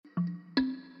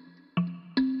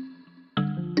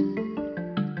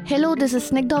Hello, this is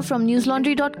Snigdha from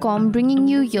newslaundry.com bringing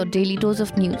you your daily dose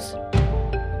of news.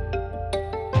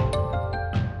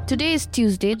 Today is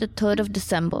Tuesday, the 3rd of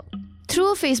December.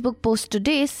 Through a Facebook post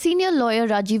today, senior lawyer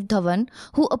Rajiv Dhawan,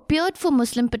 who appeared for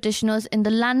Muslim petitioners in the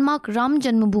landmark Ram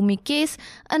Janmabhoomi case,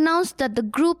 announced that the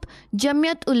group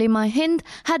Jamiat Ulema Hind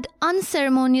had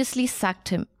unceremoniously sacked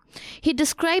him. He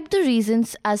described the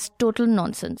reasons as total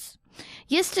nonsense.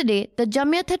 Yesterday, the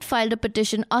Jamiat had filed a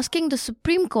petition asking the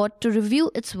Supreme Court to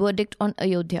review its verdict on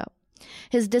Ayodhya.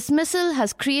 His dismissal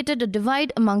has created a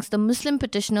divide amongst the Muslim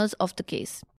petitioners of the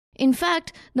case. In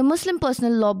fact, the Muslim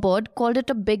Personal Law Board called it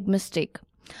a big mistake.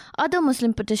 Other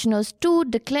Muslim petitioners too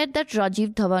declared that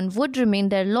Rajiv Dhawan would remain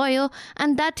their lawyer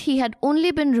and that he had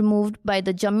only been removed by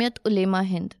the Jamiat Ulema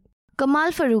Hind.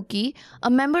 Kamal Farooqi, a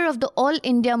member of the All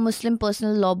India Muslim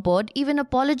Personal Law Board, even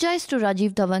apologized to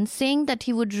Rajiv Dhawan, saying that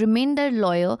he would remain their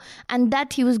lawyer and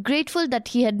that he was grateful that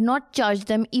he had not charged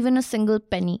them even a single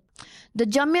penny. The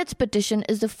Jamiat's petition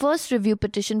is the first review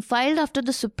petition filed after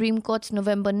the Supreme Court's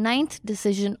November 9th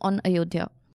decision on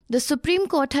Ayodhya. The Supreme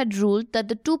Court had ruled that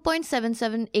the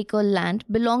 2.77-acre land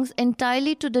belongs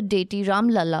entirely to the deity Ram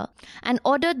Lalla and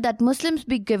ordered that Muslims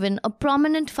be given a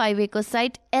prominent 5-acre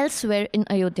site elsewhere in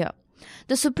Ayodhya.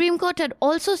 The Supreme Court had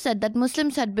also said that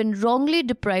Muslims had been wrongly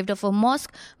deprived of a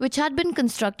mosque which had been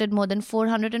constructed more than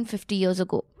 450 years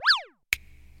ago.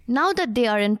 Now that they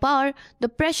are in power, the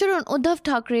pressure on Uddhav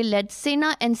Thackeray-led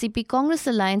Sena-NCP Congress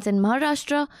alliance in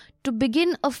Maharashtra to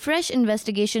begin a fresh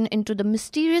investigation into the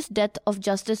mysterious death of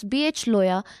Justice B.H.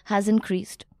 Loya has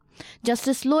increased.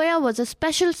 Justice Loya was a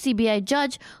special CBI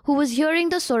judge who was hearing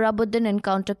the Sohrabuddin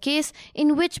encounter case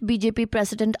in which BJP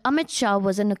President Amit Shah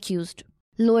was an accused.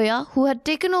 Loya, who had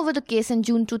taken over the case in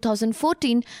June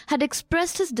 2014, had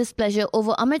expressed his displeasure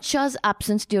over Amit Shah's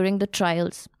absence during the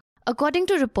trials. According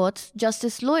to reports,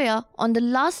 Justice Loya, on the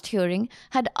last hearing,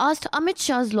 had asked Amit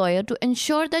Shah's lawyer to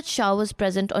ensure that Shah was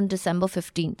present on December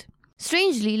 15th.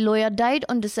 Strangely, Loya died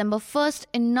on December 1st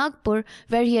in Nagpur,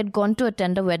 where he had gone to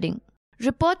attend a wedding.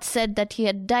 Reports said that he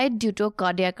had died due to a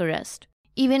cardiac arrest.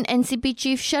 Even NCP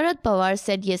chief Sharad Pawar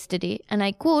said yesterday, and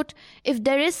I quote, "If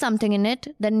there is something in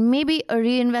it, then maybe a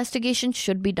reinvestigation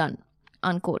should be done,"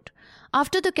 unquote.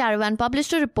 After the Caravan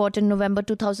published a report in November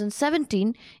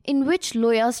 2017 in which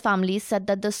Loya's family said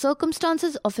that the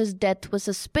circumstances of his death were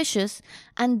suspicious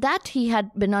and that he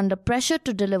had been under pressure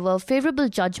to deliver a favorable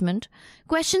judgment,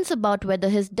 questions about whether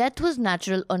his death was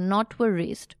natural or not were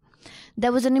raised.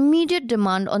 There was an immediate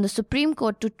demand on the Supreme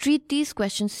Court to treat these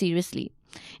questions seriously.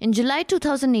 In July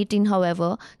 2018,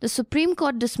 however, the Supreme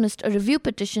Court dismissed a review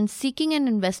petition seeking an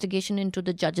investigation into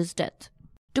the judge's death.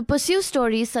 To pursue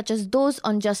stories such as those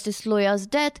on Justice Loya's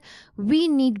death, we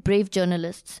need brave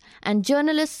journalists, and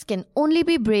journalists can only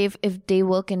be brave if they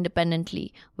work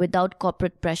independently, without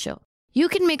corporate pressure. You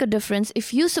can make a difference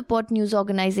if you support news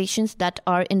organizations that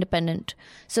are independent.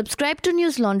 Subscribe to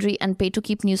News Laundry and pay to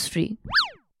keep news free.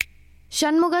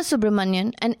 Shanmuga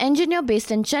Subramanian, an engineer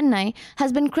based in Chennai,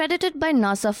 has been credited by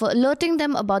NASA for alerting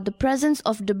them about the presence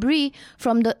of debris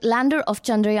from the lander of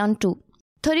Chandrayaan-2.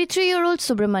 33-year-old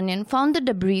Subramanian found the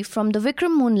debris from the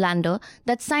Vikram moon lander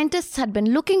that scientists had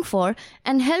been looking for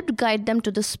and helped guide them to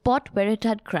the spot where it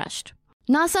had crashed.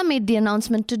 NASA made the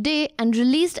announcement today and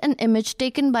released an image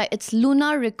taken by its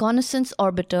Lunar Reconnaissance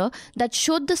Orbiter that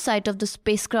showed the site of the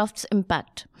spacecraft's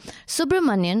impact.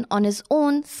 Subramanian, on his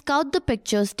own, scouted the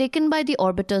pictures taken by the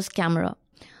orbiter's camera.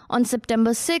 On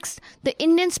September 6th, the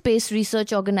Indian Space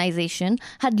Research Organization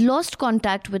had lost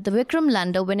contact with the Vikram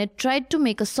lander when it tried to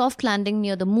make a soft landing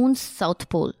near the moon's south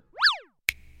pole.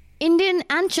 Indian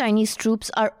and Chinese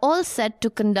troops are all set to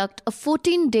conduct a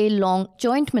 14-day-long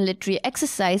joint military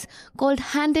exercise called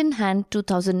Hand in Hand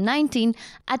 2019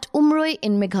 at Umroi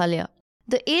in Meghalaya.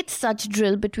 The 8th such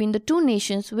drill between the two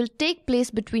nations will take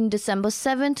place between December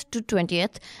 7th to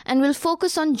 20th and will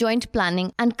focus on joint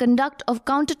planning and conduct of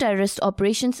counter-terrorist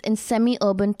operations in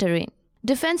semi-urban terrain.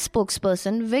 Defense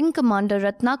spokesperson Wing Commander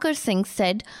Ratnakar Singh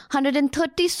said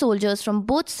 130 soldiers from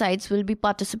both sides will be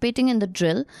participating in the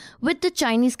drill, with the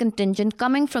Chinese contingent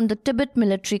coming from the Tibet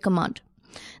Military Command.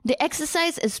 The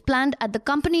exercise is planned at the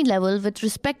company level with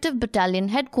respective battalion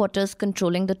headquarters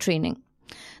controlling the training.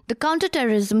 The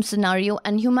counter-terrorism scenario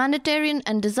and humanitarian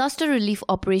and disaster relief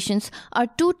operations are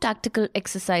two tactical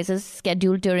exercises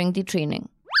scheduled during the training.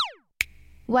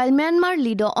 While Myanmar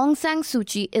leader Aung San Suu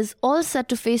Kyi is all set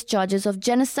to face charges of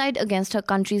genocide against her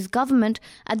country's government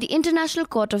at the International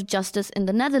Court of Justice in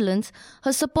the Netherlands,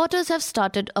 her supporters have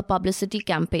started a publicity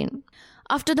campaign.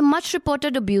 After the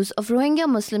much-reported abuse of Rohingya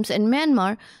Muslims in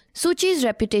Myanmar, Suu Kyi's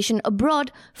reputation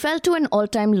abroad fell to an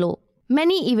all-time low.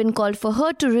 Many even called for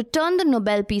her to return the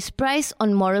Nobel Peace Prize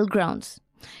on moral grounds.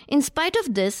 In spite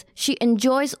of this, she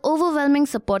enjoys overwhelming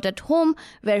support at home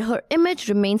where her image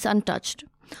remains untouched.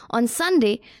 On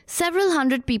Sunday, several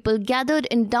hundred people gathered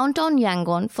in downtown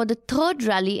Yangon for the third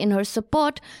rally in her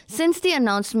support since the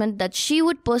announcement that she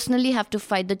would personally have to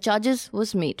fight the charges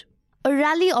was made. A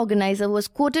rally organizer was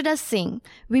quoted as saying,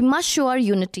 "We must show our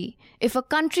unity. If a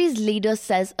country's leader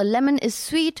says a lemon is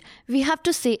sweet, we have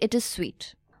to say it is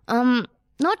sweet."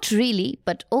 Not really,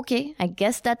 but okay, I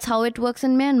guess that's how it works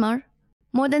in Myanmar.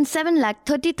 More than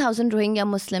 730,000 Rohingya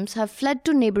Muslims have fled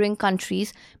to neighboring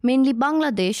countries, mainly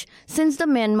Bangladesh, since the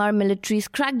Myanmar military's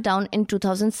crackdown in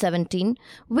 2017,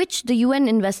 which the UN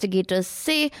investigators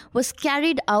say was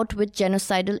carried out with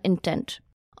genocidal intent.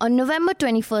 On November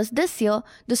 21st this year,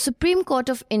 the Supreme Court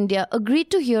of India agreed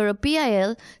to hear a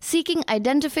PIL seeking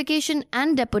identification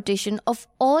and deportation of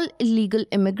all illegal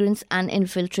immigrants and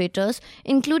infiltrators,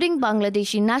 including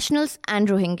Bangladeshi nationals and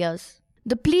Rohingyas.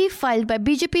 The plea filed by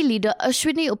BJP leader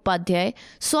Ashwini Upadhyay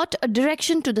sought a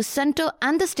direction to the centre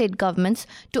and the state governments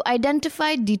to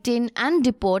identify, detain and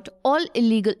deport all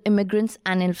illegal immigrants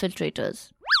and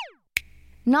infiltrators.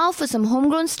 Now for some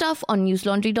homegrown stuff on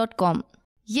newslaundry.com.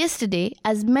 Yesterday,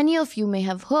 as many of you may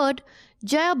have heard,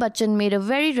 Jaya Bachchan made a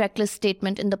very reckless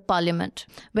statement in the parliament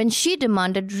when she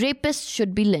demanded rapists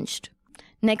should be lynched.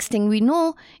 Next thing we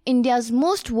know, India's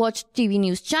most watched TV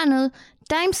news channel,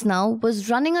 Times Now, was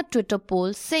running a Twitter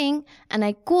poll saying, and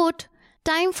I quote,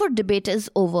 "Time for debate is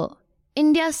over.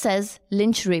 India says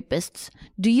lynch rapists.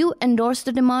 Do you endorse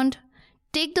the demand?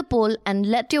 Take the poll and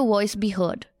let your voice be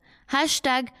heard.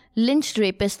 Hashtag lynched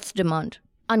rapists demand."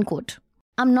 Unquote.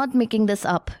 I'm not making this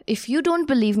up. If you don't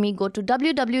believe me, go to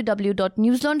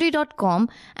www.newslaundry.com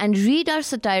and read our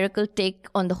satirical take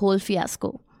on the whole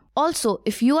fiasco. Also,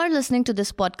 if you are listening to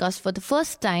this podcast for the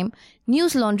first time,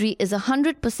 News Laundry is a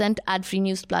 100% ad-free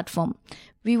news platform.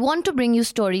 We want to bring you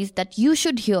stories that you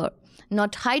should hear,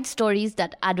 not hide stories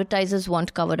that advertisers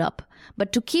want covered up.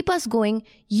 But to keep us going,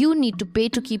 you need to pay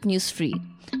to keep news free.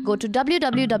 Go to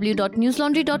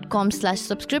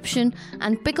www.newslaundry.com/subscription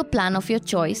and pick a plan of your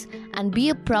choice and be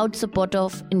a proud supporter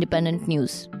of independent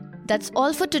news. That's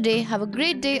all for today. Have a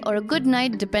great day or a good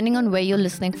night depending on where you're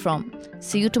listening from.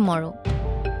 See you tomorrow.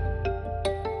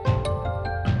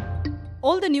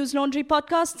 All the News Laundry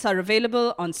podcasts are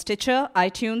available on Stitcher,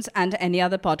 iTunes, and any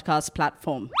other podcast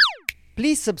platform.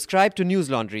 Please subscribe to News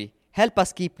Laundry. Help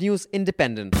us keep news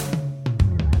independent.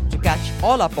 To catch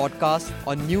all our podcasts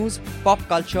on news, pop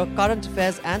culture, current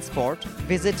affairs, and sport,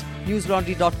 visit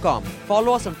newslaundry.com.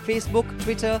 Follow us on Facebook,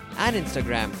 Twitter, and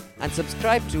Instagram, and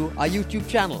subscribe to our YouTube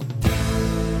channel.